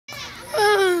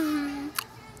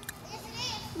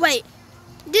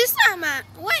my,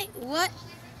 wait, what?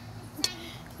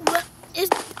 What is,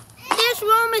 this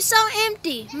room is so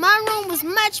empty. My room was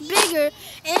much bigger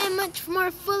and much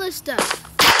more full of stuff.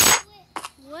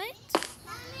 What?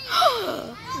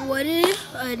 What is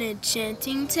an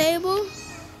enchanting table?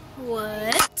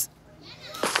 What?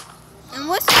 And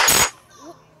what's this?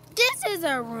 Is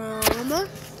a room.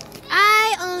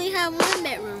 I only have one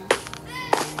bedroom.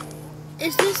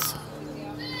 Is this?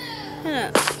 Hold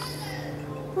up.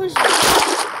 What's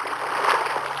that?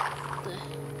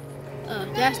 Oh,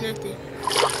 that's nothing.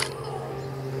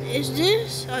 Is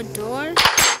this a door?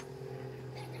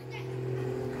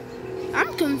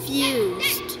 I'm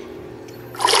confused.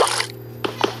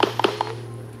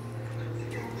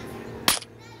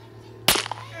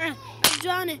 I'm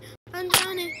drowning. I'm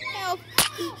drowning. Help.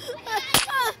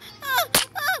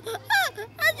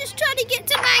 I just tried to get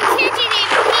to my kitchen and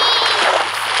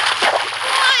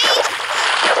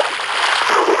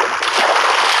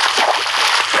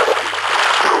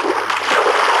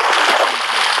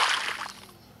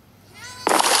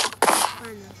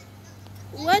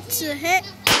what the heck?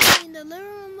 I mean, the living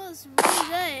room looks really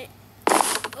good.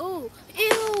 Oh,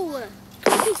 ew.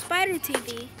 Creepy spider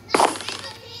TV.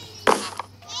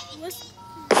 What's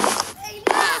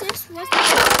this? What's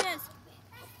this?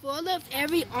 Full of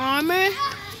every armor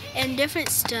and different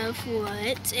stuff.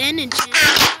 What? And enchanting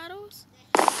bottles?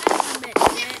 I bet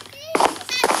that.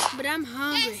 But I'm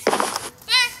hungry.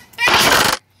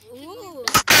 Ooh.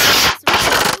 Some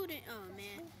food in, oh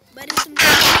man. But it's some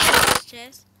food in this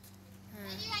chest.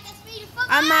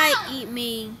 I might eat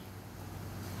me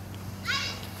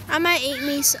an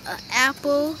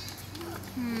apple.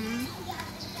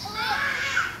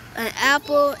 An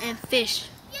apple and fish.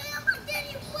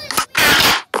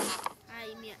 I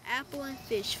eat me an apple and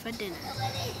fish for dinner.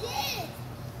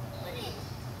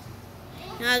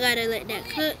 Now I gotta let that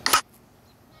cook.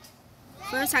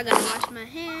 First I gotta wash my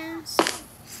hands.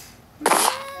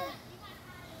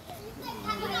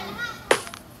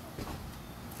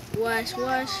 Wash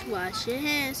your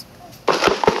hands.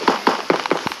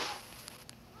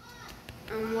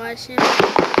 I'm washing.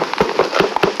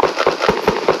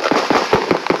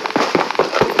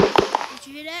 Did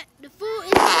you hear that? The food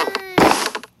is done.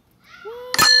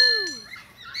 Woo!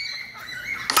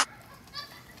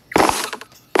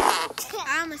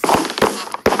 I'm a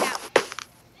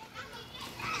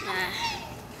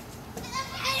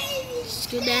just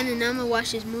go down and I'm gonna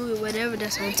watch this movie, whatever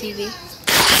that's on TV.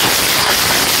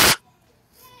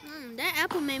 That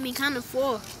apple made me kind of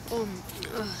full.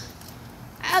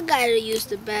 I gotta use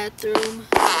the bathroom.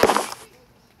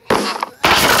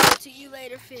 See you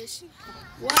later, fish.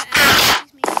 What apple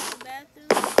makes me use the bathroom?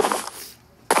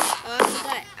 Oh, I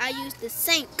forgot. I use the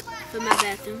sink for my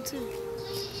bathroom too.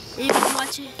 You can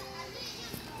watch it.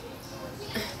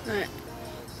 Alright.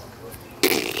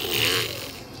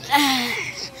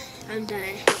 I'm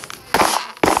done.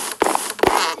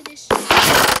 Back to this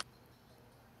shit.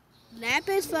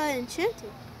 Lapis for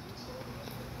enchanted.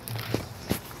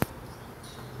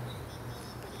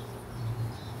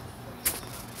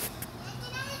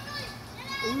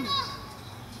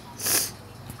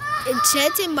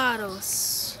 Enchanting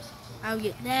bottles. I'll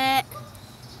get that.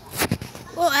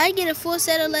 Well, I get a full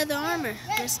set of leather armor.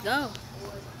 Let's go.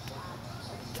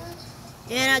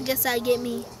 And I guess I get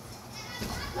me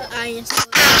an iron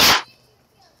sword.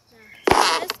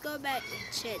 Now, let's go back to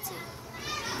enchanting.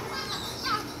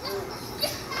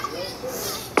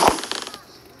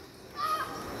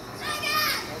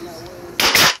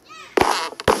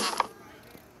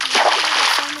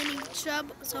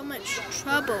 So much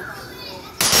trouble.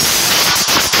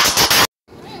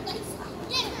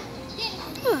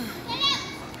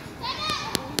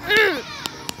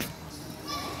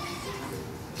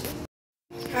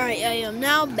 Alright, I am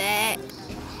now back.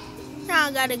 Now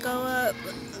I gotta go up.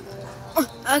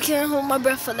 I can't hold my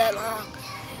breath for that long.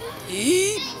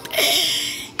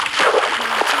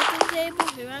 Chicken table,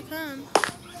 here I come.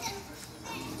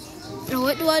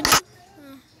 What do I do?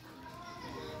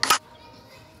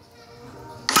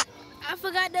 I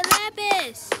forgot the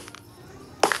lapis.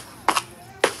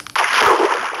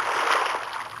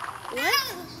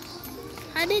 What?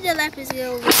 How did the lapis get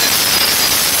over there?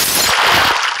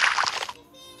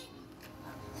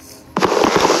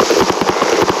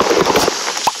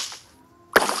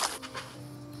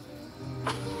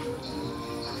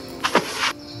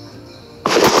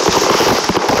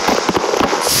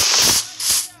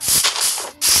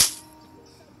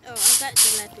 Oh, I got the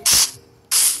lapis.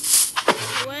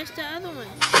 Where's the other one?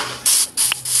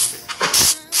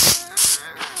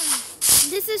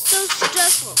 This is so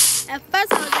stressful. At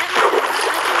first I was at my house.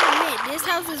 I can admit, this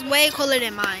house is way cooler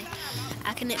than mine.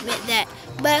 I can admit that.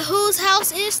 But whose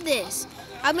house is this?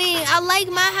 I mean, I like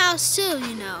my house too,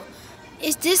 you know.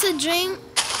 Is this a dream?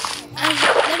 Let me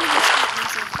just stop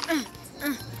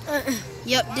myself.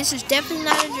 Yep, this is definitely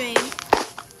not a dream.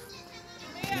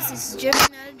 This is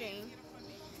definitely not a dream.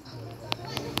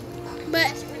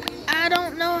 But I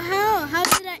don't know how. How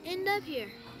did I end up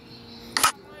here?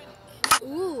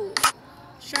 Ooh,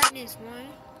 sharpness 1.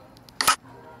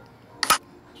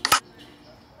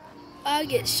 I'll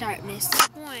get sharpness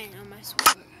 1 on my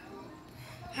sword.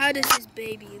 How does this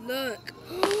baby look?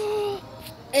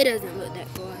 It doesn't look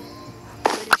that good,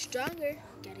 but it's stronger.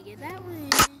 Gotta get that one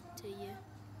to you.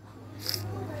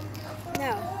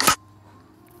 Now,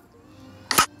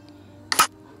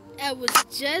 I was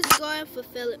just going for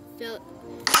feather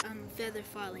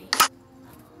falling.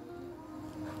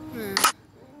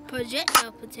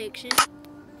 Projectile protection.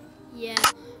 Yeah,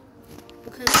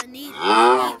 because I need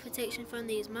protection from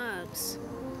these mobs.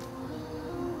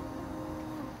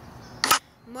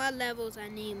 More levels, I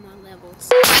need more levels.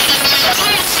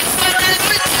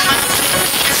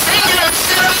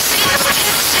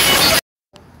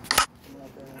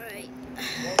 Alright.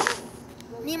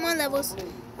 Need more levels.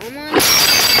 One more.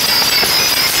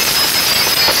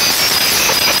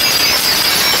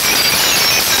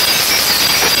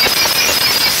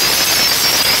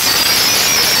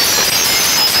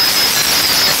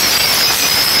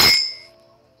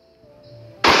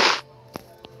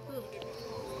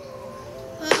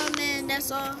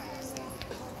 That's all.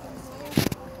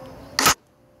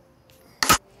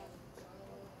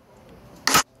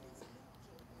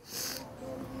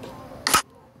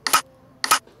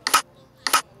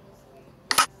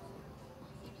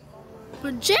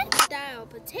 Projectile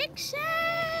protection.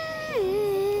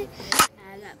 I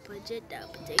got projectile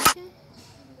protection.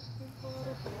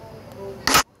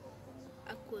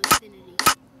 Aqua Affinity.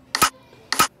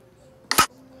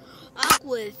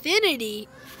 Aqua Affinity?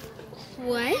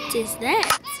 What is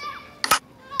that?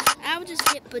 I'll just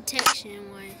get protection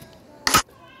 1.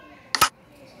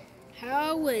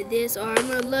 How would this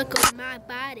armor look on my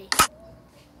body?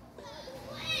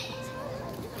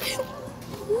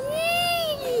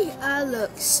 I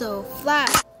look so fly.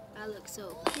 I look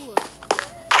so cool.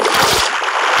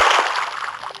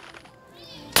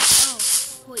 Oh,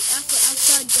 wait, I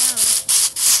upside down.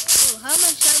 Oh, how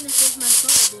much sharpness does my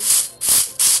sword do?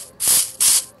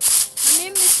 Come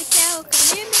here, Mr. Cow. Come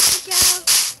here, Mr. Cow.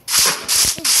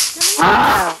 Come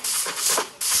here.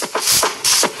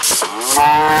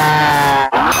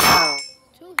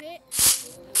 2 hits.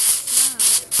 Wow.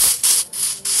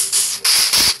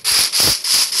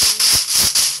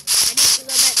 I need to go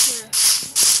back to the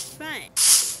front.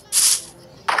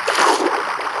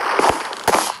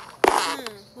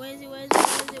 Where is he? Where is he?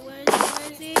 Where is he? Where is he?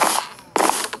 Where is he?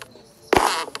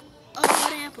 Oh,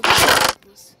 golden apple.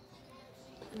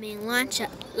 I mean, launch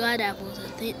god apples. I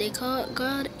think they call it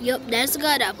god. Yup, that's a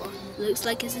god apple. Looks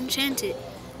like it's enchanted.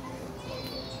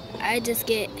 I just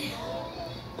get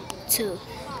 2,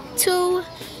 so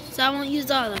I won't use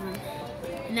all of them.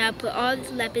 Now I put all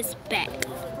the lapis back.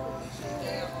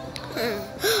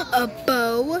 A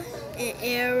bow, an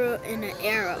arrow, and an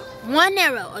arrow. 1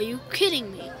 arrow. Are you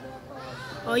kidding me?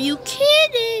 Are you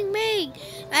kidding me?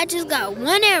 I just got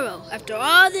 1 arrow. After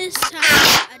all this time,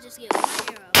 I just get 1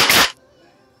 arrow.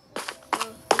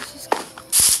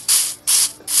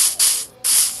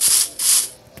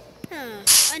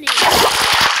 I need.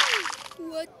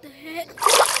 What the heck?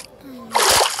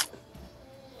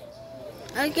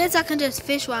 I guess I can just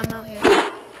fish while I'm out here.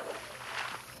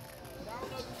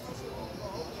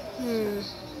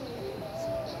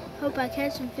 Hope I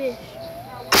catch some fish.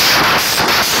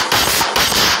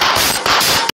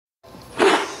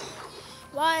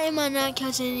 Why am I not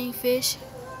catching any fish?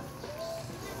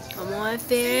 Come on,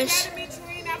 fish.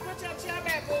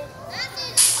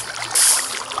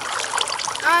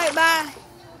 Alright, bye.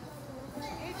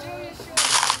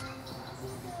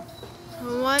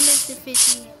 Come on, Mr.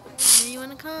 Fishy. I know you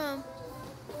wanna come.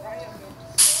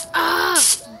 Ah!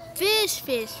 Fish,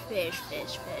 fish, fish,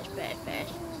 fish, fish, fish, fish.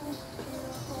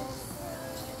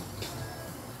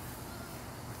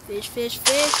 Fish, fish,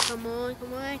 fish. Come on,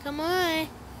 come on, come on.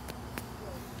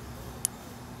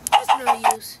 It's no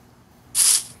use.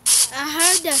 I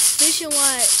heard that fishing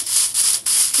wire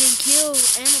can kill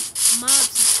mobs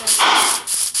and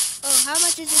stuff. Oh, how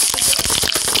much is this for this?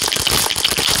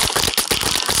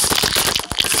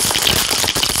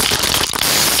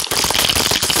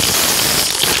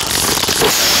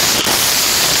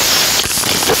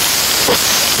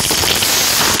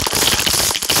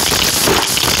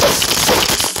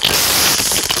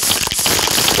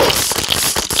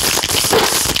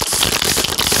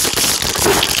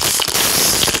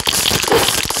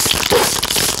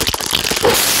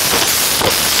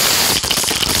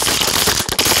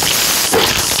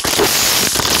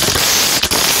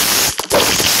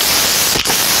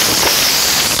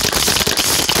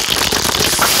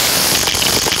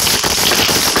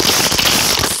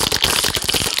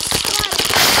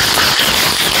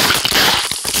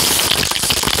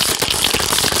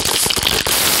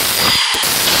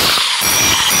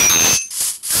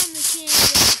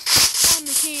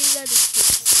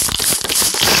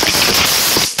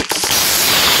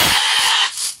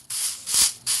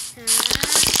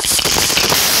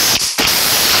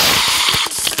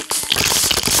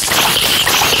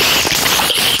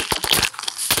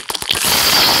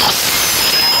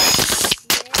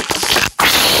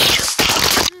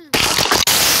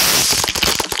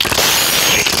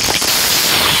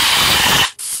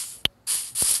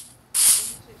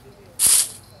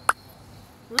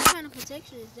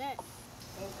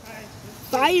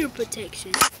 fire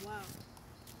protection. Wow.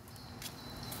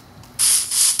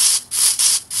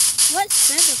 What's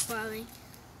feather falling?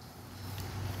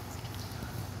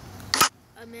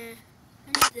 Oh man, I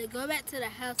need to go back to the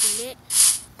house and get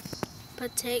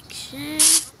protection.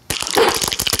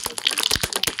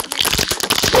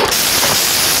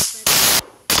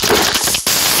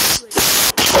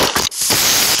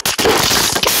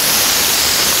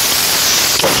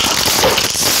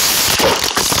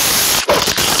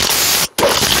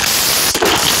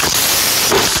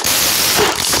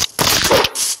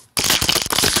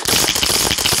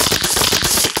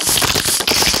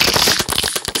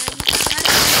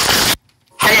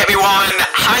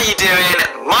 How you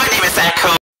doing? My name is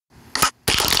Echo.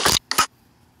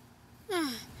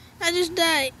 I just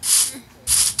died.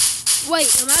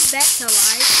 Wait, am I back to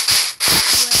life?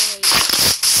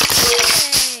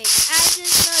 Wait, I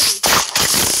just noticed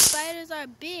spiders are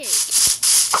big.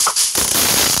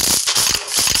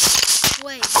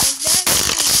 Wait, is that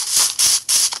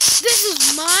this is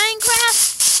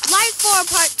Minecraft? Life 4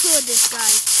 part 2 of this,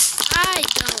 guys. I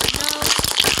don't